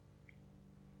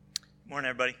Morning,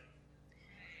 everybody.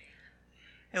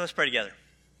 Hey, let's pray together.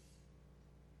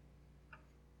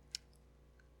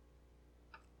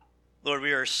 Lord,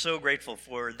 we are so grateful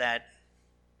for that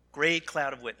great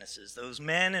cloud of witnesses, those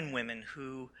men and women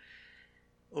who,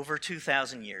 over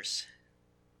 2,000 years,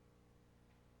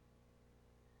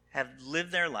 have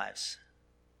lived their lives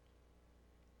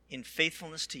in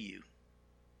faithfulness to you,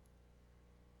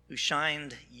 who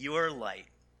shined your light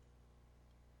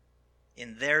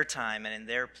in their time and in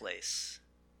their place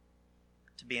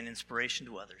to be an inspiration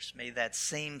to others. May that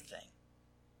same thing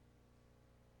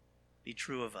be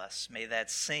true of us. May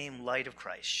that same light of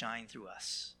Christ shine through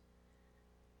us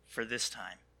for this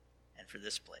time and for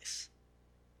this place.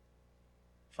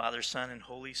 Father, Son, and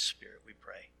Holy Spirit, we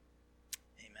pray.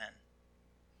 Amen.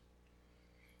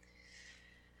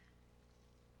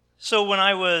 So when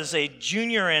I was a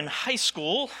junior in high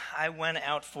school, I went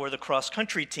out for the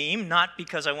cross-country team, not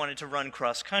because I wanted to run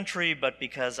cross-country, but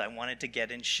because I wanted to get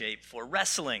in shape for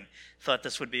wrestling. Thought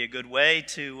this would be a good way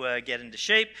to get into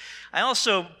shape. I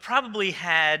also probably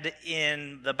had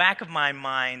in the back of my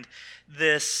mind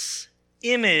this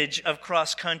image of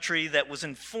cross-country that was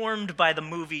informed by the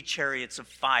movie Chariots of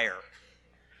Fire.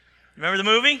 Remember the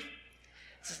movie?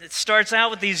 It starts out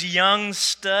with these young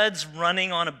studs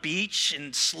running on a beach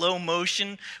in slow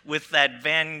motion with that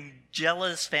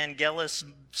Vangelis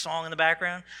song in the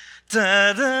background.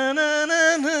 Da, da, na,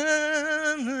 na,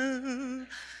 na, na.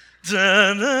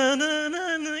 Da, da, na,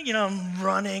 na, na. You know, I'm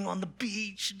running on the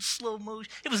beach in slow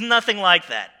motion. It was nothing like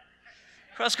that.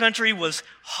 Cross country was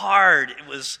hard. It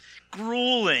was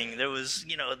grueling. There was,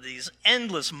 these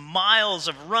endless miles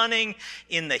of running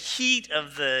in the heat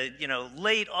of the,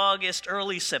 late August,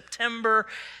 early September,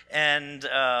 and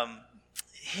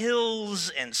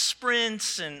hills and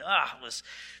sprints, and it was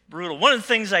brutal. One of the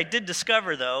things I did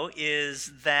discover, though,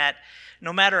 is that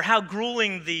no matter how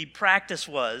grueling the practice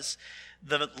was,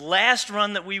 the last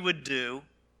run that we would do,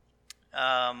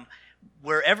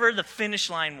 wherever the finish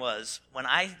line was, when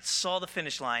I saw the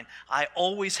finish line, I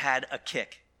always had a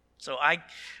kick. So I,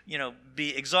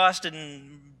 be exhausted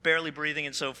and barely breathing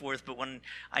and so forth, but when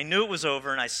I knew it was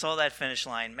over and I saw that finish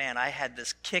line, man, I had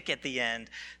this kick at the end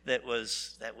that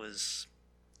was it was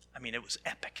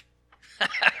epic.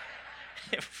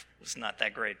 It was not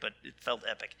that great, but it felt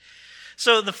epic.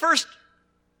 So the first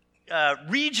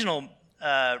regional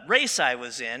race I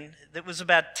was in, there was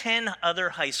about 10 other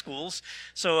high schools,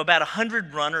 so about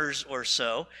 100 runners or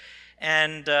so,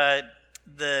 and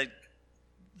the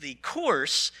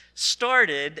course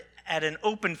started at an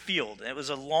open field. It was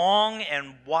a long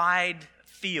and wide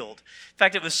field. In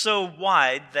fact, it was so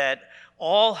wide that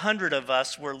all 100 of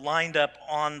us were lined up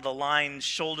on the line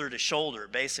shoulder to shoulder,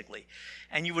 basically.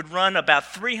 And you would run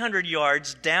about 300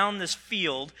 yards down this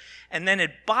field, and then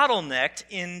it bottlenecked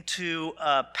into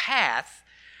a path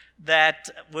that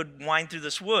would wind through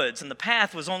this woods. And the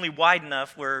path was only wide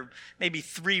enough where maybe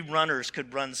 3 runners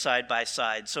could run side by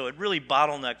side. So it really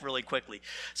bottlenecked really quickly.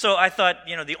 So I thought,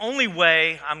 the only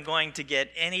way I'm going to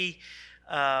get any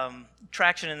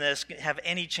traction in this, have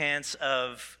any chance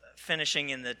of finishing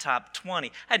in the top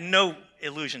 20. I had no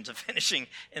illusions of finishing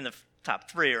in the top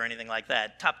 3 or anything like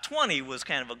that. Top 20 was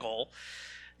kind of a goal.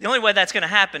 The only way that's going to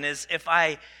happen is if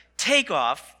I take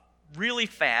off really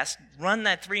fast, run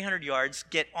that 300 yards,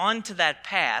 get onto that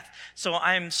path, so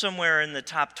I'm somewhere in the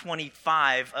top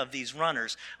 25 of these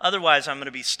runners. Otherwise, I'm going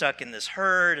to be stuck in this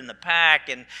herd, in the pack,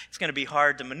 and it's going to be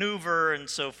hard to maneuver and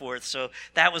so forth. So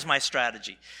that was my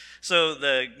strategy. So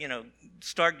the,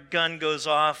 start gun goes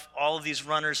off, all of these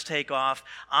runners take off,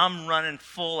 I'm running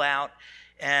full out,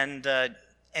 and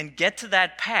get to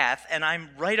that path, and I'm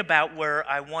right about where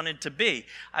I wanted to be.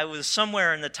 I was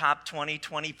somewhere in the top 20,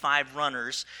 25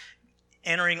 runners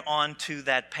entering onto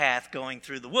that path going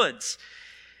through the woods.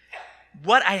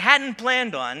 What I hadn't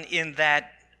planned on in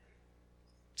that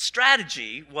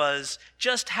strategy was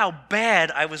just how bad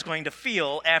I was going to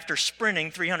feel after sprinting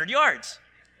 300 yards.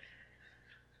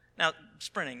 Now,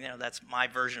 sprinting, that's my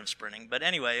version of sprinting, but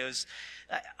anyway,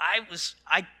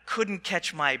 I couldn't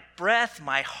catch my breath,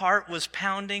 my heart was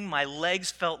pounding, my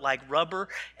legs felt like rubber,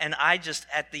 and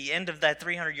at the end of that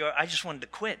 300 yards, I just wanted to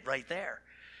quit right there.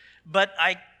 But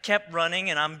I kept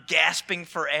running, and I'm gasping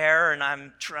for air, and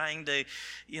I'm trying to,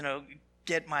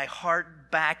 get my heart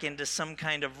back into some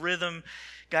kind of rhythm.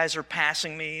 Guys are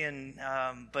passing me,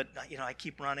 but I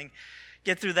keep running.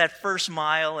 Get through that first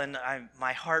mile, and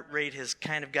my heart rate has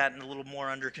kind of gotten a little more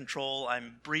under control.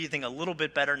 I'm breathing a little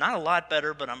bit better, not a lot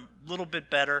better, but I'm a little bit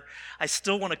better. I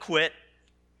still want to quit,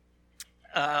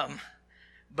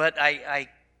 but I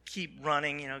keep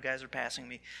running. Guys are passing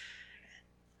me.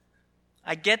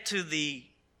 I get to the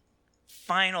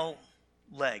final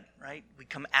leg, right? We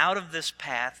come out of this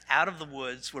path, out of the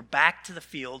woods, we're back to the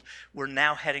field, we're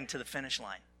now heading to the finish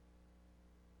line.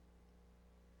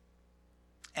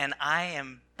 And I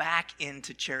am back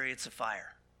into Chariots of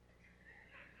Fire.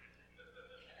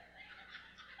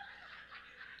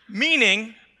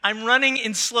 Meaning, I'm running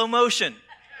in slow motion.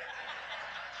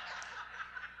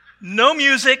 No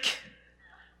music,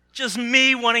 just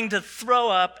me wanting to throw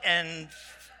up and...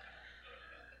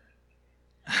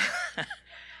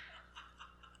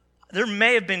 There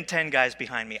may have been 10 guys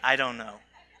behind me, I don't know.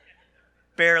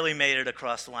 Barely made it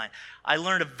across the line. I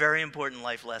learned a very important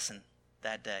life lesson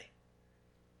that day.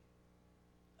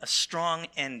 A strong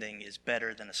ending is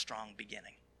better than a strong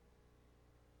beginning.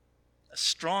 A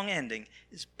strong ending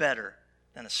is better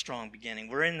than a strong beginning.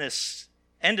 We're in this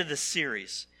end of this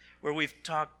series where we've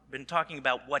been talking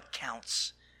about what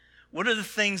counts. What are the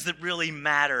things that really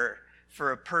matter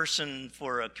for a person,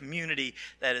 for a community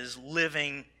that is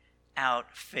living out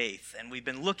faith? And we've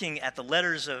been looking at the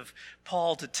letters of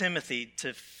Paul to Timothy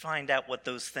to find out what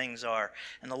those things are.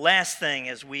 And the last thing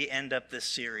as we end up this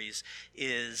series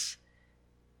is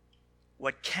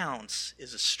what counts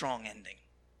is a strong ending.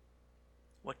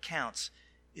 What counts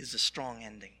is a strong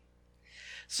ending.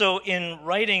 So in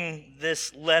writing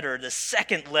this letter, the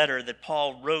second letter that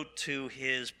Paul wrote to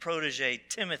his protege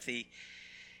Timothy,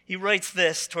 he writes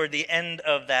this toward the end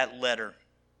of that letter.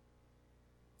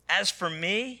 As for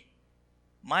me,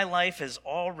 my life has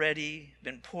already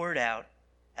been poured out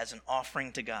as an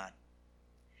offering to God.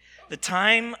 The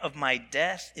time of my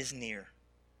death is near.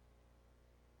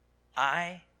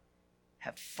 I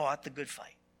have fought the good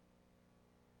fight.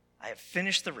 I have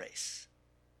finished the race,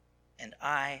 and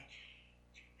I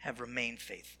have remained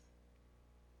faithful.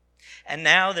 And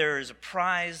now there is a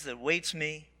prize that awaits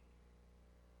me,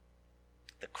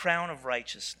 the crown of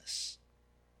righteousness,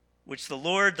 which the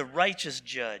Lord, the righteous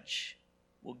judge,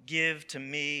 will give to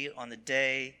me on the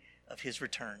day of his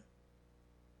return.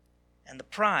 And the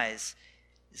prize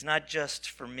is not just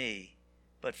for me,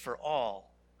 but for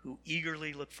all who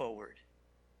eagerly look forward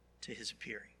to his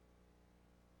appearing.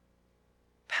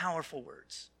 Powerful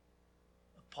words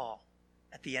of Paul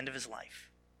at the end of his life,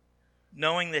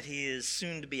 knowing that he is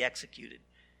soon to be executed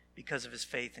because of his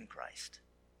faith in Christ.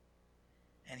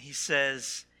 And he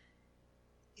says,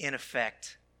 in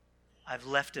effect, I've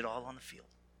left it all on the field.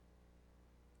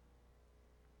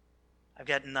 I've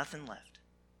got nothing left.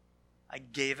 I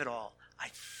gave it all. I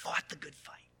fought the good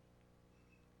fight.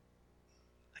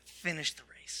 I finished the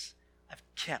race. I've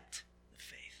kept the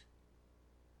faith.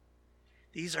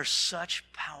 These are such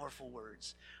powerful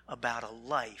words about a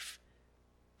life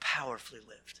powerfully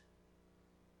lived.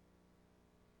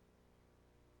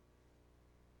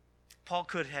 Paul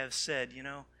could have said,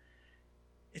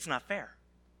 it's not fair.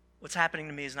 What's happening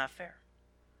to me is not fair.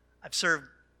 I've served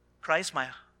Christ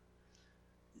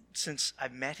since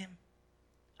I've met him.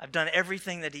 I've done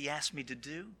everything that he asked me to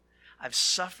do. I've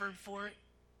suffered for it.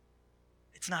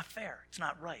 It's not fair. It's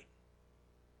not right.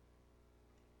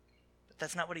 But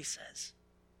that's not what he says.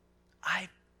 I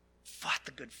fought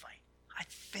the good fight. I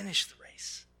finished the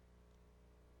race.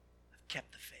 I've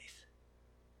kept the faith.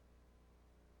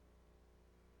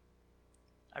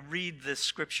 I read this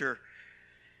scripture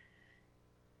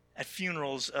at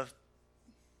funerals of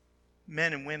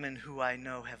men and women who I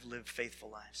know have lived faithful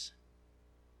lives.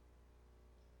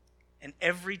 And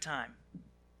every time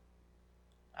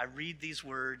I read these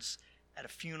words at a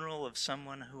funeral of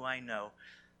someone who I know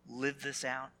lived this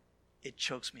out, it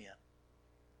chokes me up.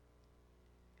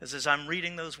 Because as I'm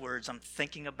reading those words, I'm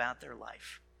thinking about their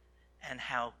life and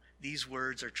how these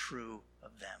words are true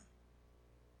of them.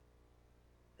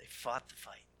 They fought the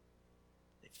fight.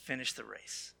 They finished the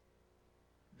race.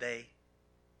 They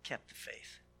kept the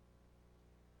faith.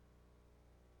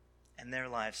 And their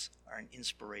lives are an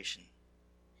inspiration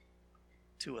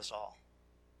to us all.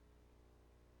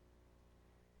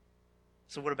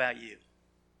 So what about you?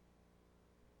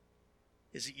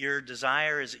 Is it your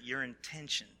desire? Is it your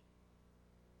intention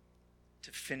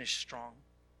to finish strong?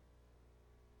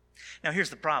 Now here's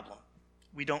the problem.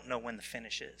 We don't know when the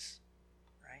finish is,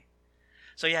 right?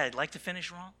 So yeah, I'd like to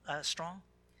finish strong.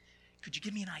 Could you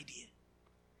give me an idea?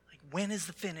 Like, when is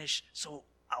the finish so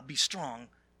I'll be strong,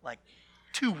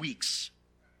 2 weeks?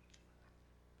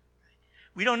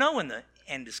 We don't know when the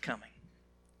end is coming,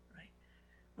 right?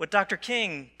 What Dr.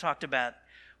 King talked about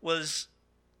was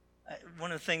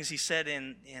one of the things he said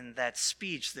in that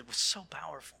speech that was so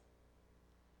powerful.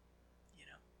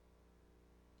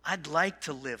 I'd like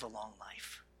to live a long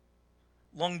life.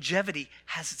 Longevity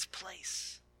has its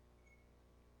place.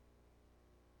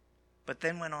 But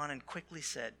then went on and quickly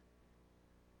said,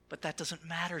 but that doesn't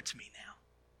matter to me now.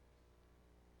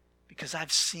 because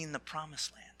I've seen the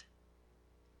promised land.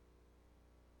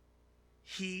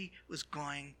 He was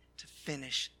going to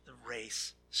finish the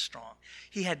race strong.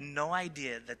 He had no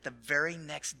idea that the very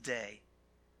next day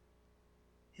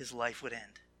his life would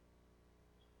end.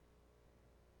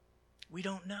 We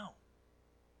don't know.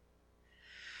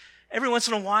 Every once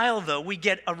in a while, though, we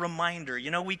get a reminder.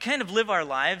 You know, we kind of live our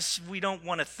lives. We don't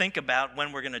want to think about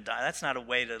when we're going to die. That's not a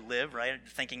way to live, right?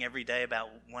 Thinking every day about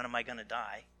when am I going to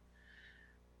die.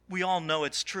 We all know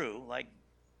it's true. Like,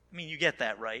 I mean, you get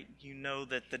that, right? You know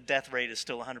that the death rate is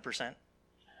still 100%. Right?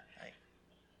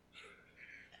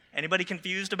 Anybody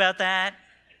confused about that?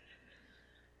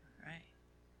 Right?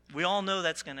 We all know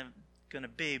that's going to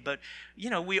be, but, you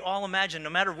know, we all imagine, no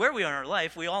matter where we are in our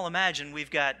life, we all imagine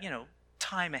we've got, you know,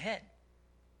 time ahead.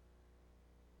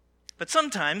 But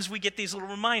sometimes we get these little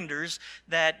reminders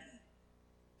that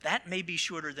may be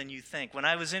shorter than you think. When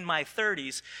I was in my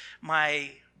 30s,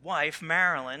 my wife,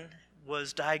 Marilyn,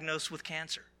 was diagnosed with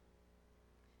cancer.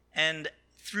 And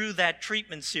through that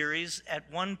treatment series, at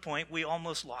one point, we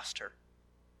almost lost her.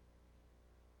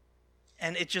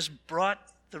 And it just brought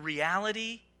the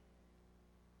reality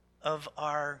of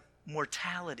our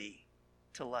mortality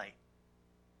to light.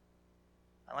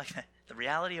 I like that. The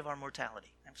reality of our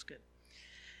mortality. That was good.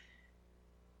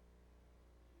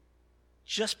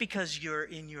 Just because you're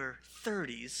in your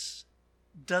 30s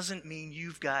doesn't mean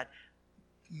you've got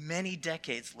many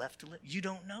decades left to live. You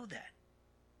don't know that.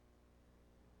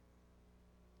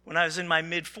 When I was in my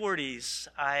mid-40s,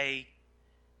 I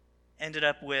ended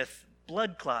up with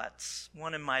blood clots,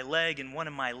 one in my leg and one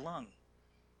in my lung.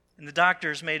 And the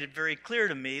doctors made it very clear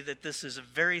to me that this is a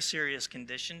very serious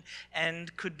condition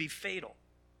and could be fatal.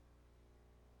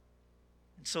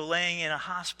 And so laying in a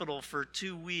hospital for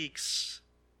 2 weeks,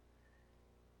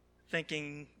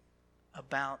 thinking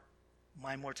about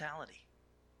my mortality.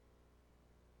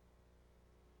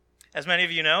 As many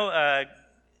of you know,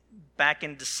 back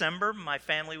in December, my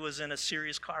family was in a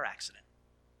serious car accident.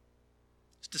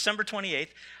 It's December 28th.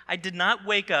 I did not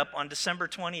wake up on December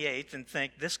 28th and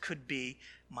think this could be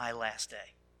my last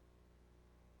day.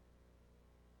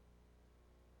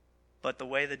 But the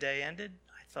way the day ended,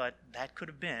 I thought that could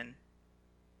have been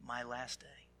my last day.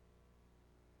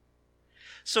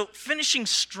 So finishing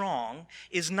strong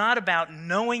is not about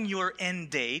knowing your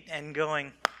end date and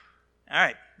going, all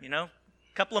right, you know,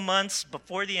 a couple of months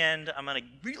before the end, I'm going to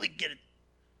really get it.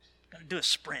 I'm going to do a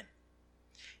sprint.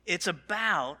 It's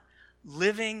about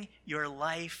living your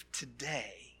life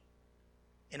today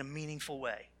in a meaningful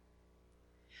way.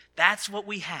 That's what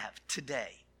we have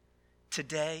today.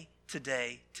 Today,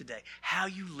 today, today. How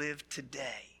you live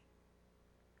today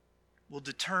will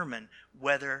determine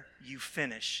whether you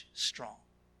finish strong.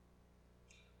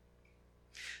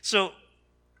 So,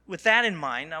 with that in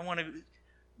mind, I want to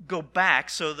go back.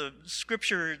 So the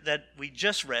scripture that we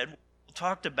just read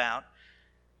talked about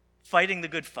fighting the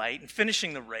good fight and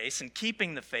finishing the race and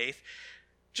keeping the faith.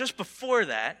 Just before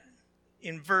that,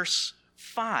 in verse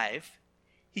 5,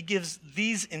 he gives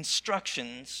these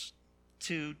instructions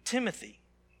to Timothy.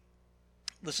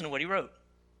 Listen to what he wrote.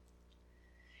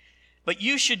 But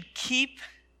you should keep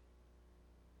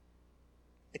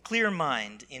a clear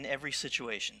mind in every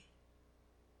situation.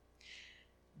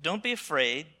 Don't be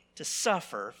afraid to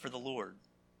suffer for the Lord.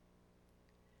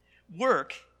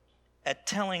 Work at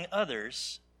telling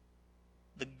others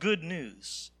the good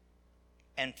news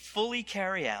and fully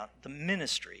carry out the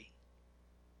ministry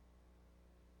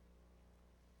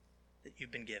that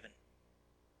you've been given.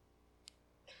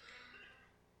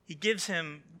 He gives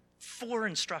him 4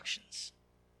 instructions.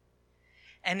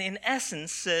 And in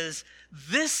essence says,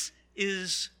 this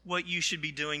is what you should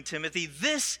be doing, Timothy.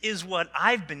 This is what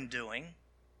I've been doing.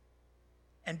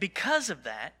 And because of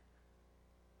that,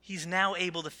 he's now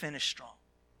able to finish strong.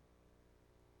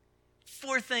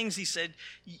 4 things he said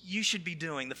you should be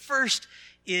doing. The first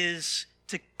is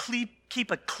to keep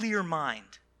a clear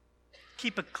mind.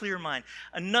 Keep a clear mind.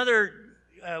 Another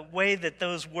way that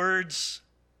those words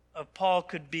of Paul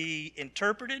could be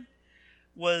interpreted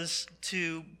was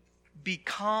to be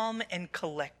calm and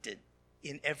collected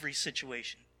in every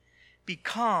situation. Be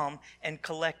calm and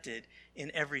collected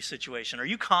in every situation. Are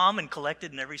you calm and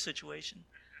collected in every situation?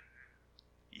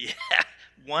 Yeah,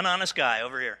 one honest guy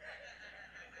over here.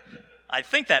 I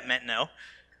think that meant no.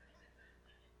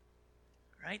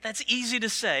 Right? That's easy to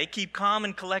say, keep calm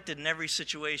and collected in every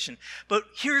situation. But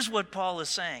here's what Paul is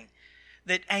saying,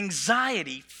 that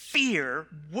anxiety, fear,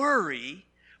 worry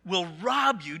will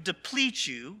rob you, deplete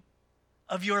you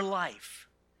of your life,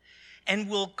 and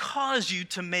will cause you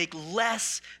to make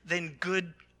less than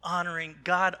God-honoring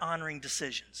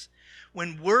decisions.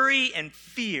 When worry and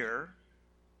fear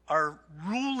are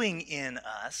ruling in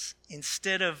us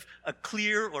instead of a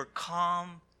clear or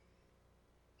calm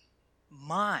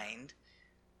mind,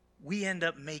 we end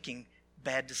up making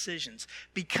bad decisions.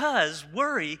 Because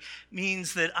worry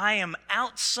means that I am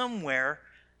out somewhere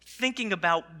thinking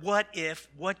about what if,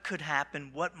 what could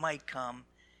happen, what might come,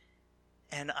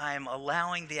 and I'm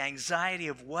allowing the anxiety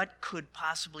of what could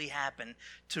possibly happen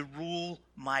to rule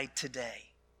my today.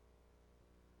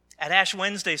 At Ash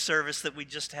Wednesday service that we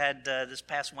just had this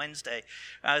past Wednesday,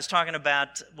 I was talking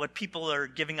about what people are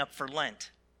giving up for Lent.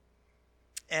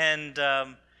 And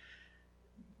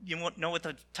you know what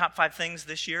the top 5 things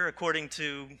this year, according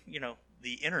to,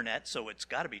 the internet, so it's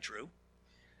got to be true.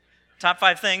 Top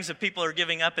 5 things that people are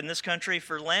giving up in this country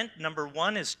for Lent. Number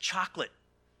 1 is chocolate.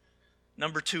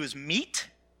 Number 2 is meat.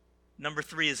 Number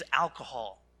 3 is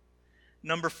alcohol.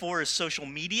 Number 4 is social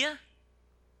media.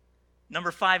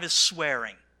 Number 5 is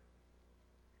swearing.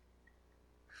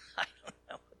 I don't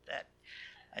know what that...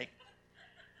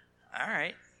 all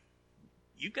right.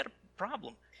 You've got a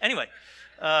problem. Anyway,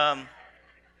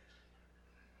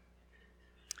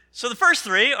 so the first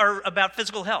 3 are about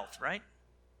physical health, right?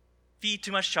 If you eat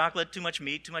too much chocolate, too much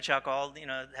meat, too much alcohol, it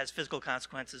has physical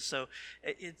consequences. So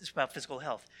it's about physical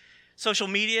health. Social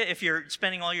media, if you're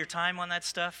spending all your time on that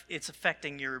stuff, it's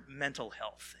affecting your mental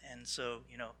health. And so,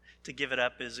 to give it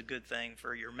up is a good thing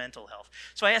for your mental health.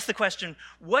 So I asked the question,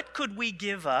 what could we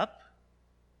give up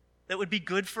that would be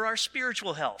good for our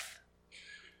spiritual health?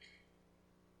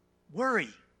 Worry.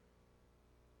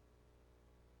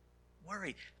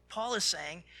 Worry. Paul is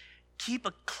saying, keep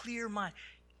a clear mind.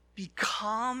 Be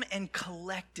calm and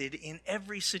collected in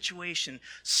every situation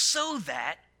so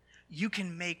that you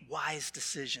can make wise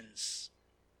decisions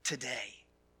today.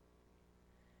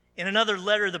 In another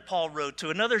letter that Paul wrote to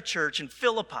another church in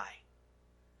Philippi,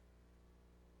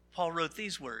 Paul wrote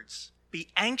these words, "Be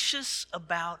anxious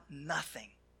about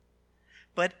nothing,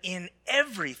 but in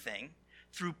everything,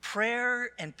 through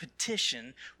prayer and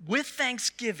petition, with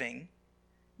thanksgiving,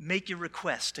 make your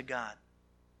requests to God.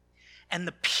 And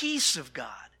the peace of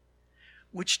God,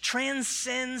 which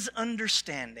transcends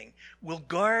understanding, will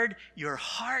guard your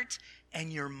heart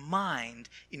and your mind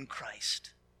in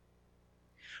Christ."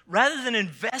 Rather than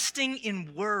investing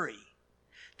in worry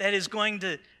that is going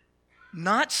to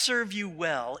not serve you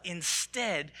well,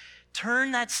 instead,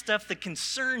 turn that stuff that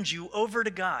concerns you over to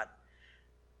God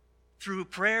through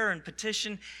prayer and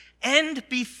petition, and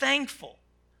be thankful.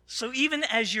 So even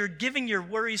as you're giving your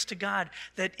worries to God,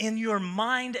 that in your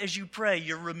mind as you pray,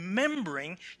 you're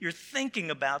remembering, you're thinking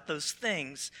about those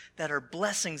things that are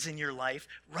blessings in your life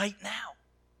right now.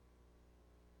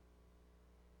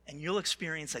 And you'll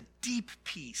experience a deep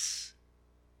peace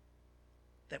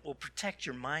that will protect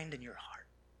your mind and your heart.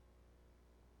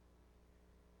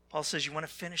 Paul says, you want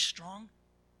to finish strong?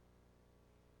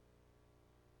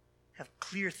 Have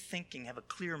clear thinking, have a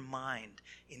clear mind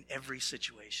in every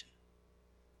situation.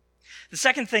 The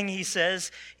second thing he says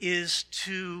is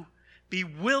to be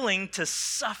willing to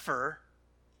suffer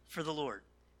for the Lord.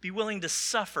 Be willing to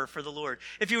suffer for the Lord.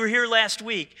 If you were here last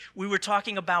week, we were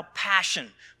talking about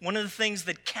passion. One of the things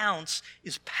that counts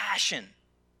is passion.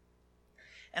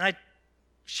 And I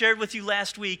shared with you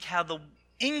last week how the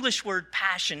English word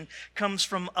passion comes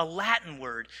from a Latin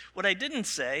word. What I didn't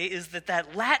say is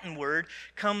that Latin word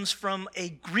comes from a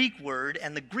Greek word,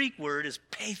 and the Greek word is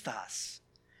pathos,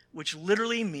 which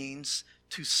literally means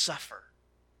to suffer.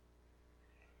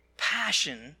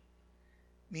 Passion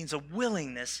means a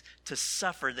willingness to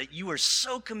suffer, that you are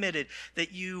so committed,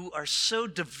 that you are so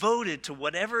devoted to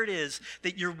whatever it is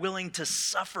that you're willing to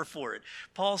suffer for it.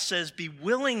 Paul says, be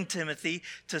willing, Timothy,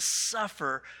 to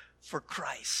suffer for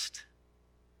Christ.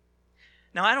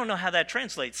 Now, I don't know how that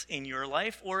translates in your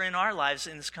life or in our lives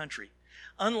in this country.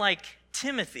 Unlike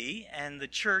Timothy and the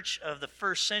church of the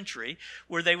first century,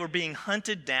 where they were being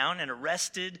hunted down and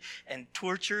arrested and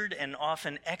tortured and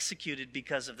often executed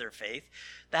because of their faith,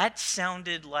 that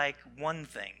sounded like one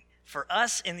thing. For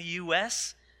us in the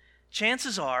U.S.,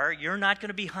 chances are you're not going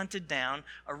to be hunted down,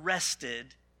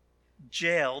 arrested,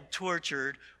 jailed,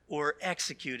 tortured, or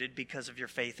executed because of your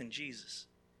faith in Jesus.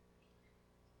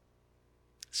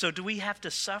 So do we have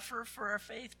to suffer for our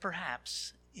faith?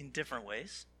 Perhaps in different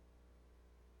ways.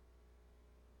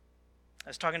 I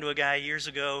was talking to a guy years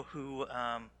ago who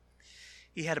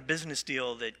he had a business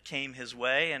deal that came his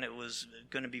way, and it was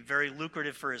going to be very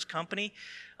lucrative for his company.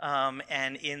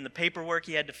 And in the paperwork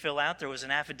he had to fill out, there was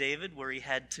an affidavit where he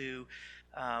had to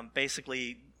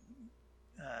basically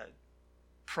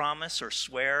promise or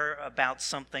swear about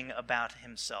something about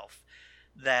himself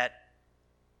that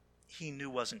he knew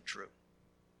wasn't true.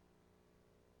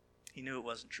 He knew it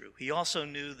wasn't true. He also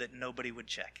knew that nobody would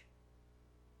check.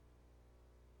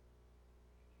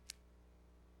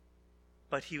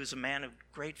 but he was a man of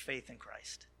great faith in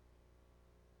Christ.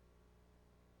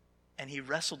 And he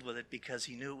wrestled with it because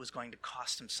he knew it was going to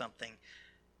cost him something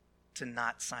to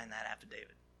not sign that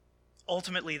affidavit.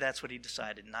 Ultimately, that's what he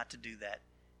decided, not to do that.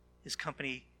 His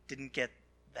company didn't get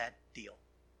that deal.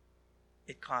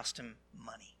 It cost him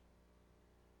money.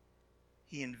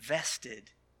 He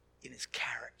invested in his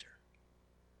character.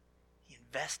 He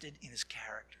invested in his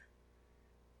character.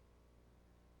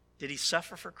 Did he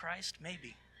suffer for Christ?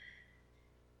 Maybe.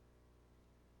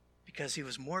 Because he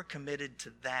was more committed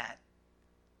to that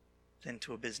than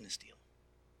to a business deal.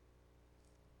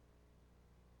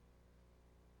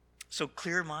 So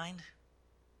clear mind,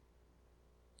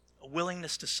 a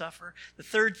willingness to suffer. The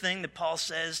third thing that Paul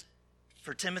says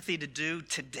for Timothy to do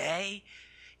today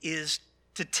is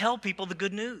to tell people the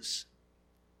good news.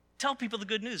 Tell people the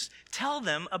good news. Tell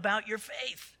them about your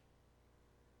faith.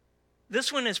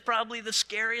 This one is probably the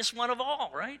scariest one of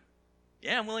all, right?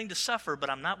 Yeah, I'm willing to suffer, but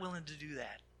I'm not willing to do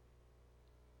that.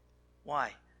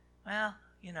 Why? Well,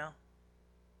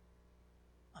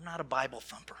 I'm not a Bible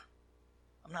thumper.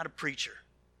 I'm not a preacher.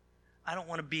 I don't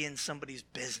want to be in somebody's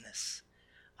business.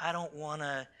 I don't want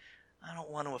to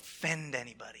offend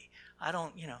anybody. I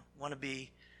don't, want to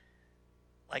be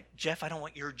like, Jeff, I don't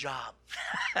want your job.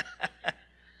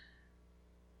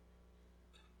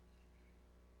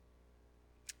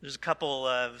 There's a couple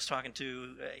I was talking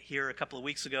to here a couple of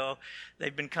weeks ago.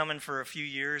 They've been coming for a few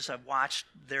years. I've watched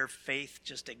their faith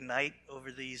just ignite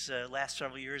over these last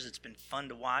several years. It's been fun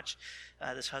to watch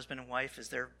this husband and wife as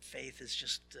their faith has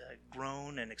just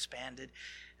grown and expanded.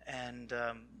 And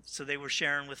so they were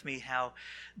sharing with me how,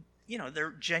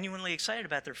 they're genuinely excited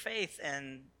about their faith,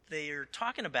 and they are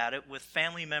talking about it with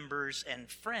family members and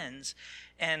friends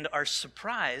and are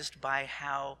surprised by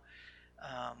how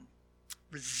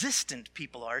resistant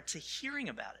people are to hearing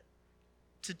about it,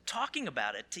 to talking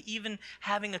about it, to even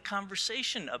having a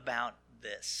conversation about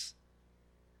this.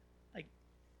 Like,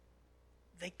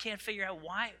 they can't figure out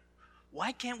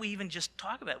why can't we even just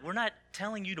talk about it? We're not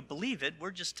telling you to believe it.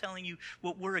 We're just telling you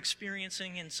what we're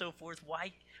experiencing and so forth.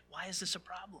 Why is this a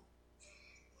problem?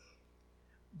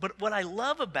 But what I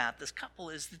love about this couple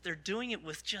is that they're doing it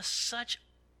with just such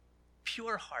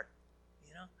pure heart,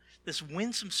 this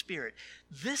winsome spirit.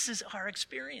 This is our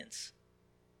experience.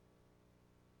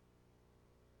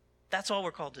 That's all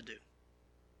we're called to do.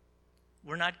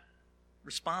 We're not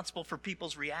responsible for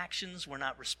people's reactions. We're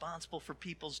not responsible for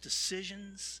people's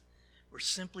decisions. We're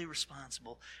simply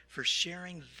responsible for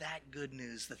sharing that good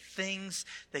news, the things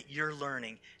that you're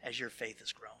learning as your faith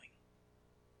is growing.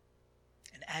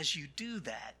 And as you do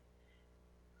that,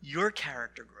 your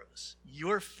character grows,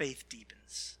 your faith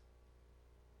deepens.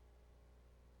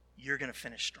 You're going to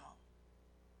finish strong.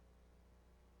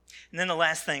 And then the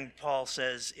last thing Paul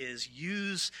says is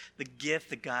use the gift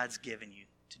that God's given you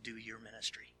to do your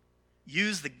ministry.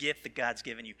 Use the gift that God's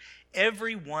given you.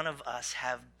 Every one of us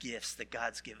have gifts that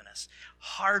God's given us,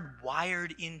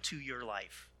 hardwired into your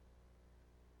life.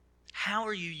 How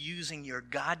are you using your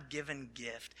God-given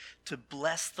gift to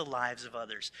bless the lives of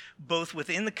others, both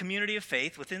within the community of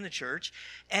faith, within the church,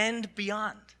 and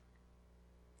beyond?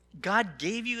 God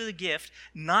gave you the gift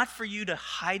not for you to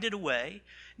hide it away,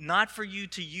 not for you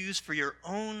to use for your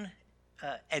own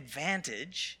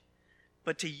advantage,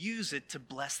 but to use it to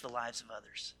bless the lives of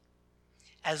others.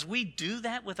 As we do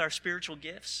that with our spiritual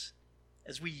gifts,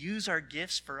 as we use our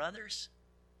gifts for others,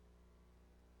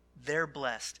 they're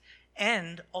blessed.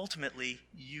 And ultimately,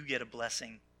 you get a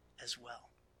blessing as well.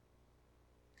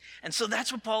 And so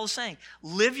that's what Paul is saying.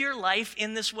 Live your life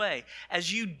in this way.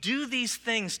 As you do these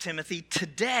things, Timothy,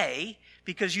 today,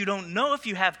 because you don't know if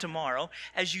you have tomorrow,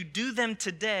 as you do them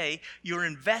today, you're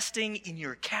investing in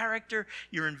your character,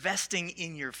 you're investing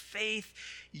in your faith,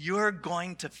 you're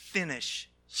going to finish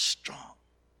strong.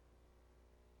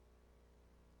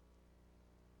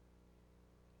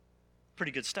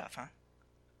 Pretty good stuff, huh?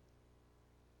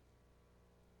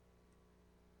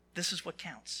 This is what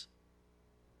counts.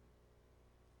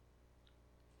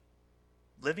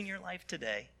 Living your life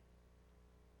today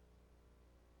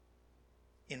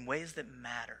in ways that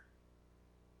matter,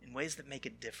 in ways that make a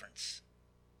difference.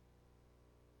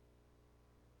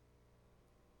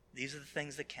 These are the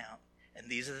things that count, and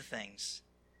these are the things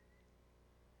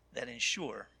that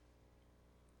ensure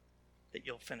that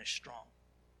you'll finish strong.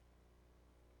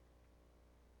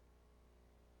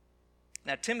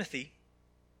 Now, Timothy,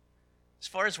 as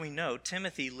far as we know,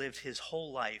 Timothy lived his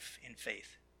whole life in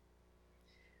faith.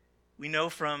 We know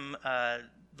from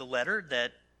the letter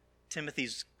that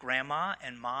Timothy's grandma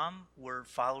and mom were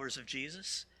followers of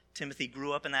Jesus. Timothy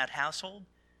grew up in that household.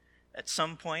 At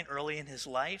some point early in his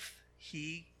life,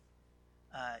 he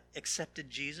accepted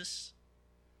Jesus.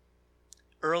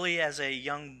 early as a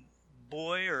young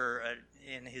boy or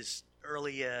in his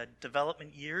early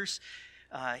development years,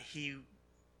 he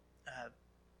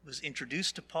was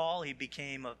introduced to Paul. He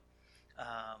became a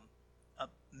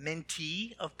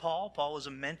mentee of Paul. Paul was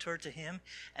a mentor to him,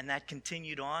 and that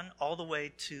continued on all the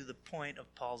way to the point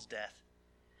of Paul's death.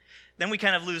 Then we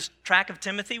kind of lose track of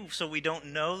Timothy, so we don't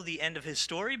know the end of his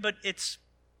story, but it's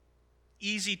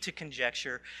easy to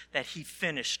conjecture that he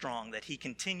finished strong, that he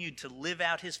continued to live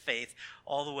out his faith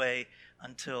all the way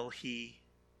until he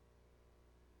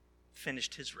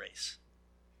finished his race.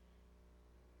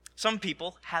 Some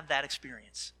people have that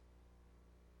experience.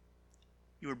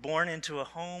 You were born into a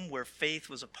home where faith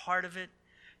was a part of it.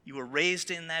 You were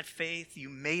raised in that faith. You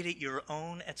made it your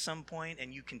own at some point,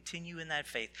 and you continue in that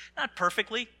faith. Not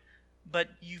perfectly, but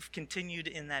you've continued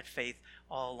in that faith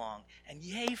all along. And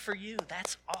yay for you.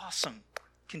 That's awesome.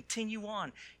 Continue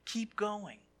on. Keep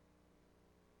going.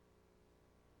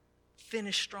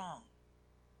 Finish strong.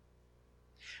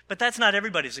 But that's not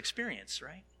everybody's experience,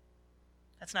 right?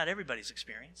 That's not everybody's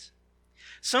experience.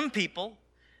 Some people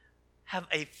have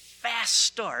a fast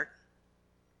start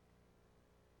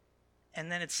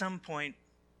and then at some point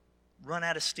run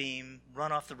out of steam,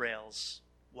 run off the rails,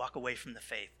 walk away from the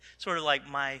faith. Sort of like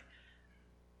my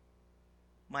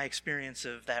experience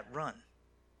of that run,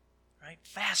 right?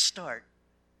 Fast start,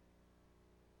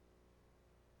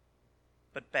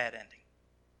 but bad ending.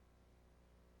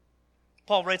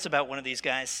 Paul writes about one of these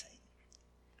guys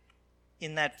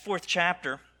in that 4th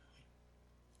chapter,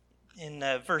 in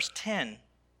verse 10.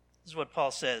 This is what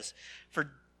Paul says.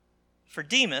 For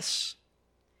Demas,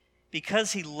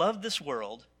 because he loved this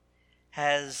world,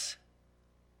 has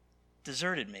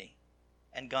deserted me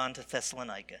and gone to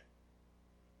Thessalonica.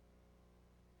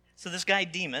 So this guy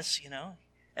Demas,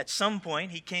 at some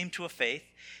point he came to a faith.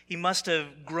 He must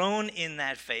have grown in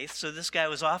that faith. So this guy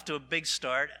was off to a big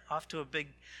start, off to a big,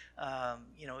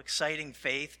 exciting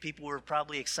faith. People were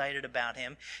probably excited about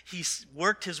him. He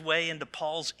worked his way into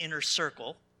Paul's inner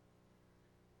circle,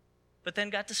 but then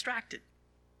got distracted.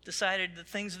 Decided the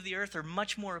things of the earth are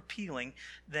much more appealing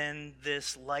than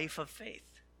this life of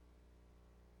faith.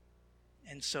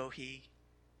 And so he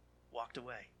walked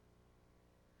away.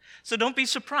 So don't be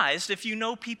surprised if you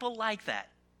know people like that.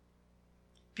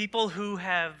 People who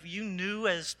you knew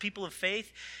as people of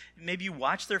faith, maybe you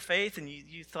watched their faith and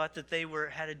you thought that they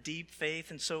had a deep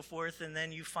faith and so forth, and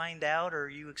then you find out or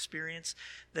you experience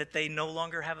that they no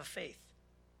longer have a faith.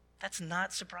 That's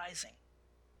not surprising.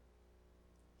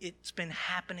 It's been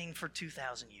happening for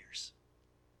 2,000 years.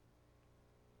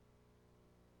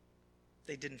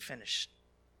 They didn't finish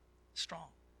strong.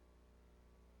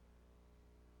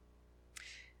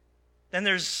 Then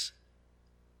there's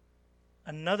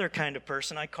another kind of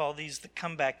person. I call these the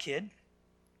comeback kid.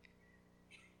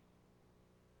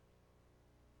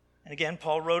 And again,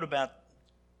 Paul wrote about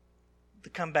the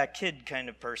comeback kid kind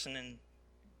of person in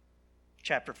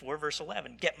chapter 4, verse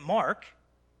 11. Get Mark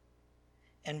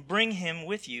and bring him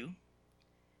with you,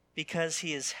 because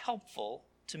he is helpful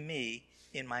to me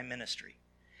in my ministry.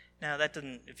 Now,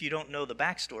 if you don't know the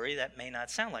backstory, that may not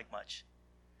sound like much.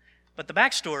 But the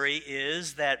backstory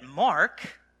is that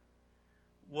Mark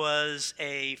was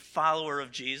a follower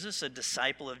of Jesus, a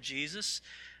disciple of Jesus.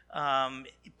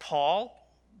 Paul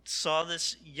saw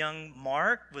this young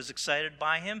Mark, was excited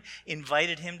by him,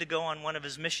 invited him to go on one of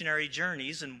his missionary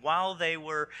journeys, and while they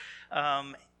were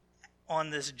on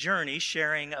this journey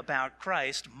sharing about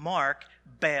Christ, Mark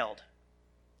bailed.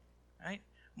 Right?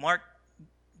 Mark,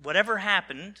 whatever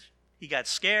happened, he got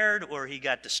scared or he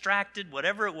got distracted,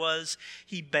 whatever it was,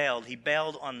 he bailed. He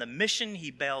bailed on the mission,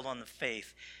 he bailed on the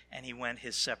faith, and he went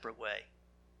his separate way.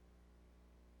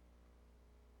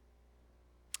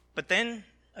 But then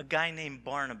a guy named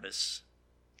Barnabas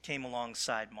came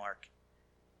alongside Mark,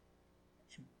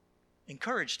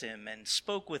 encouraged him and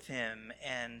spoke with him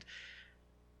and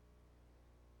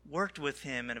worked with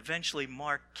him, and eventually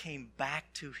Mark came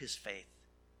back to his faith.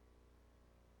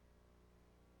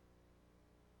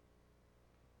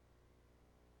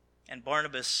 And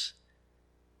Barnabas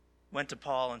went to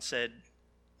Paul and said,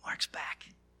 Mark's back.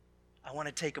 I want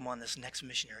to take him on this next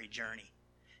missionary journey.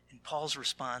 And Paul's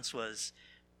response was,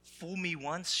 fool me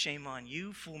once, shame on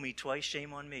you. Fool me twice,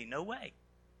 shame on me. No way.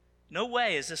 No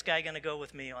way is this guy going to go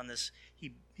with me on this.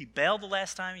 He bailed the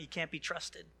last time. He can't be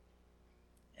trusted.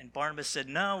 And Barnabas said,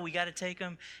 no, we got to take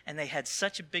him. And they had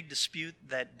such a big dispute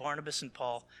that Barnabas and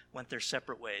Paul went their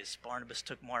separate ways. Barnabas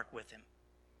took Mark with him.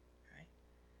 Right?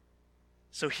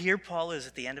 So here Paul is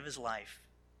at the end of his life.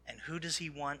 And who does he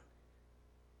want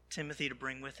Timothy to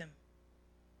bring with him?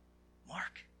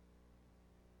 Mark.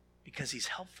 Because he's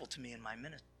helpful to me in my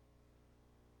ministry.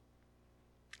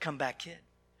 Come back, kid.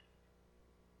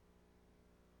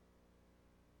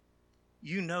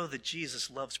 you know that Jesus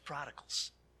loves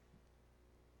prodigals.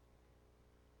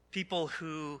 People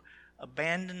who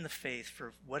abandon the faith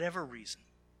for whatever reason,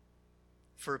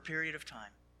 for a period of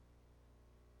time,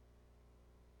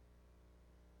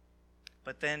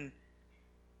 but then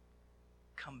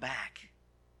come back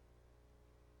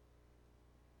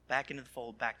into the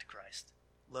fold, back to Christ.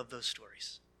 Love those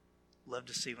stories. Love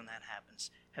to see when that happens.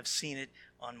 Have seen it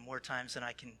on more times than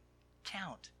I can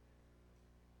count.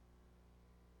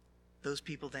 Those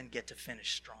people then get to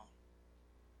finish strong.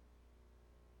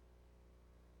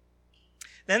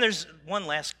 Then there's one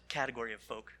last category of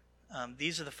folk.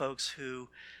 These are the folks who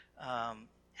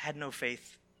had no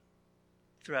faith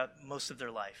throughout most of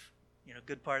their life.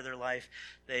 Good part of their life.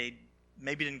 They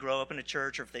maybe didn't grow up in a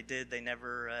church, or if they did, they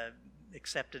never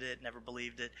accepted it, never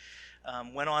believed it.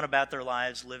 Went on about their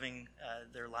lives, living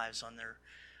their lives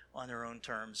on their own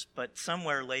terms. But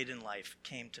somewhere late in life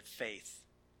came to faith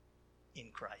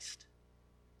in Christ.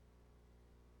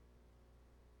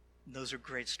 And those are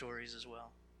great stories as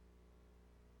well.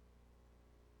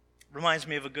 Reminds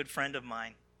me of a good friend of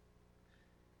mine.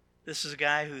 This is a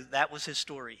guy who, that was his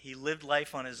story. He lived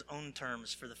life on his own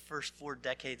terms for the first 4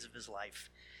 decades of his life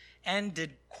and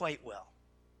did quite well.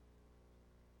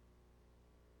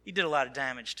 He did a lot of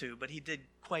damage too, but he did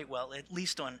quite well, at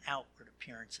least on outward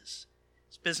appearances.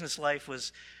 His business life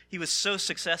he was so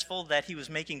successful that he was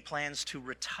making plans to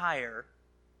retire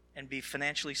and be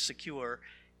financially secure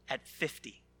at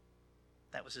 50.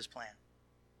 That was his plan.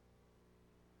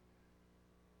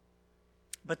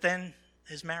 But then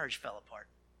his marriage fell apart.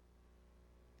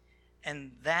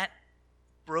 And that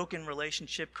broken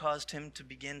relationship caused him to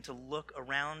begin to look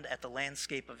around at the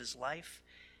landscape of his life,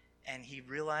 and he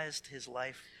realized his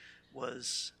life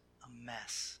was a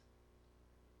mess.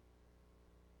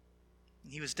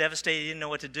 He was devastated. He didn't know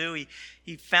what to do.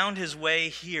 He found his way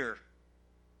here.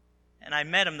 And I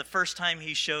met him the first time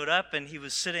he showed up, and he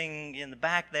was sitting in the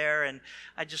back there, and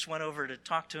I just went over to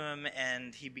talk to him,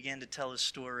 and he began to tell his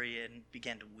story and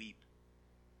began to weep.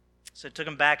 So I took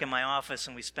him back in my office,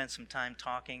 and we spent some time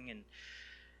talking, and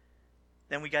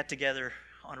then we got together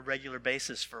on a regular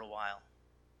basis for a while,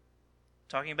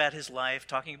 talking about his life,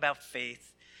 talking about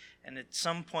faith, and at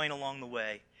some point along the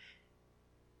way,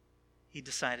 he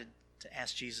decided to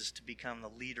ask Jesus to become the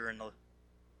leader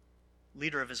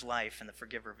of his life and the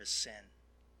forgiver of his sin.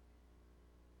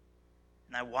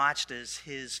 And I watched as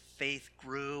his faith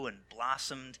grew and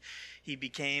blossomed. He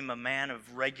became a man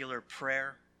of regular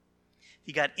prayer.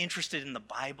 He got interested in the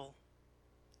Bible.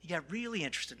 He got really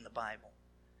interested in the Bible.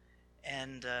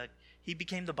 And he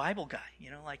became the Bible guy.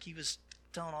 Like he was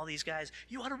telling all these guys,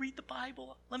 you ought to read the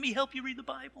Bible. Let me help you read the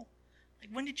Bible. Like,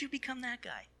 when did you become that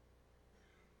guy?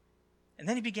 And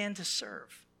then he began to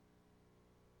serve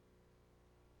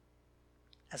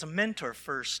as a mentor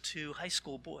first to high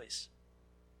school boys.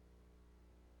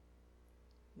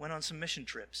 Went on some mission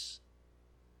trips.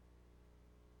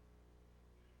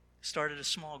 Started a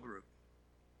small group.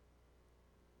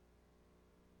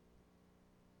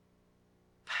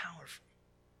 Powerful.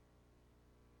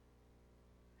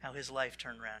 How his life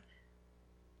turned around.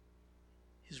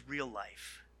 His real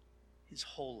life. His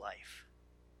whole life.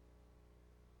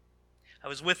 I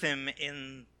was with him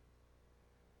in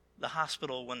the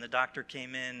hospital when the doctor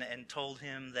came in and told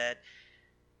him that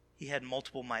he had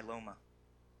multiple myeloma,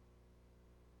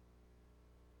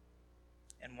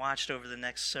 and watched over the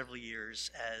next several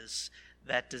years as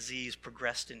that disease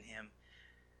progressed in him.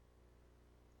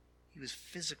 He was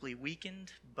physically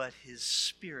weakened, but his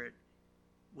spirit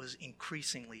was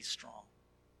increasingly strong.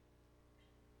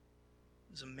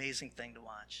 It was an amazing thing to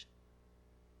watch.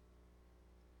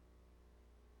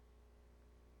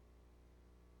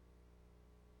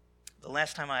 The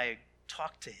last time I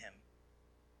talked to him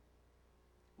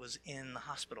was in the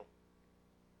hospital.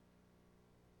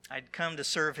 I'd come to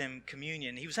serve him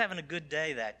communion. He was having a good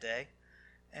day that day,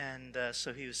 and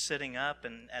so he was sitting up,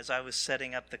 and as I was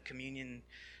setting up the communion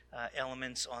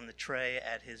elements on the tray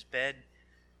at his bed,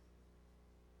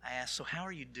 I asked, so how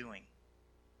are you doing?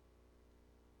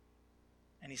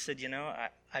 And he said,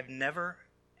 I've never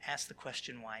asked the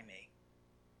question, why me?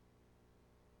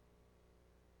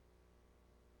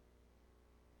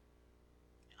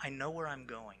 I know where I'm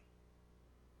going.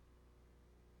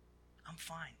 I'm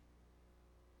fine.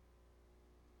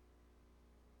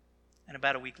 And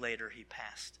about a week later, he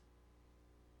passed.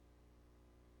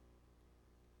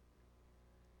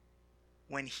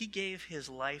 When he gave his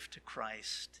life to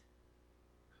Christ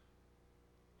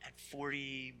at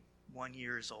 41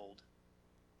 years old,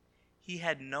 he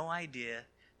had no idea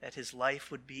that his life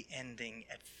would be ending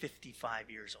at 55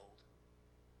 years old.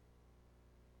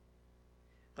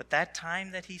 But that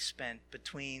time that he spent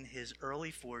between his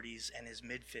early 40s and his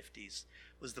mid 50s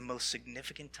was the most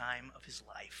significant time of his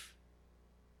life.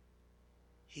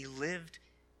 He lived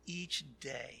each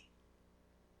day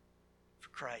for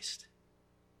Christ.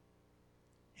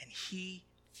 And he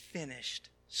finished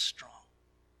strong.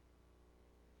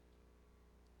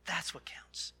 That's what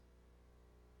counts.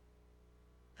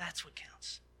 That's what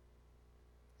counts.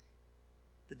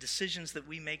 The decisions that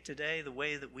we make today, the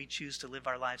way that we choose to live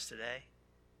our lives today,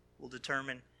 will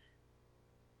determine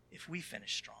if we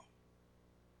finish strong.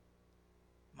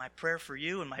 My prayer for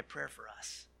you and my prayer for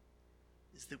us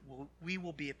is that we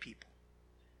will be a people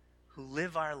who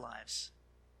live our lives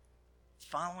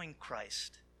following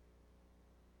Christ,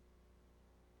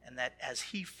 and that as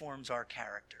he forms our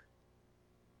character,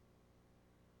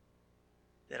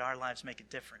 that our lives make a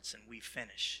difference and we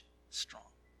finish strong.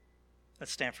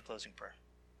 Let's stand for closing prayer.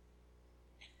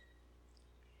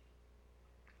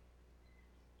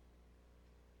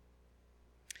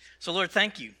 So Lord,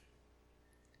 thank you.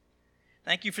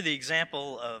 Thank you for the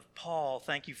example of Paul.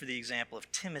 Thank you for the example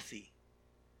of Timothy.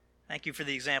 Thank you for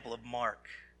the example of Mark.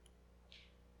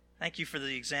 Thank you for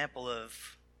the example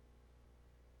of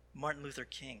Martin Luther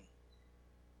King.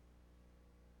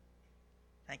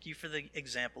 Thank you for the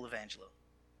example of Angelo.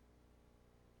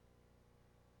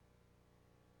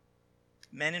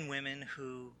 Men and women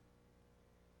who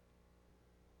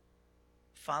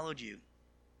followed you,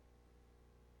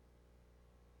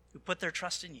 who put their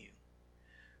trust in you,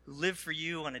 who live for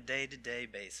you on a day-to-day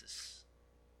basis,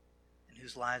 and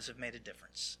whose lives have made a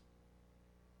difference.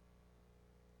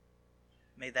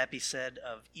 May that be said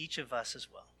of each of us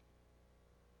as well.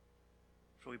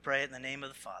 For we pray it in the name of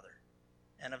the Father,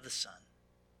 and of the Son,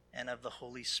 and of the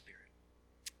Holy Spirit.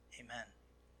 Amen.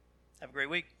 Have a great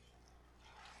week.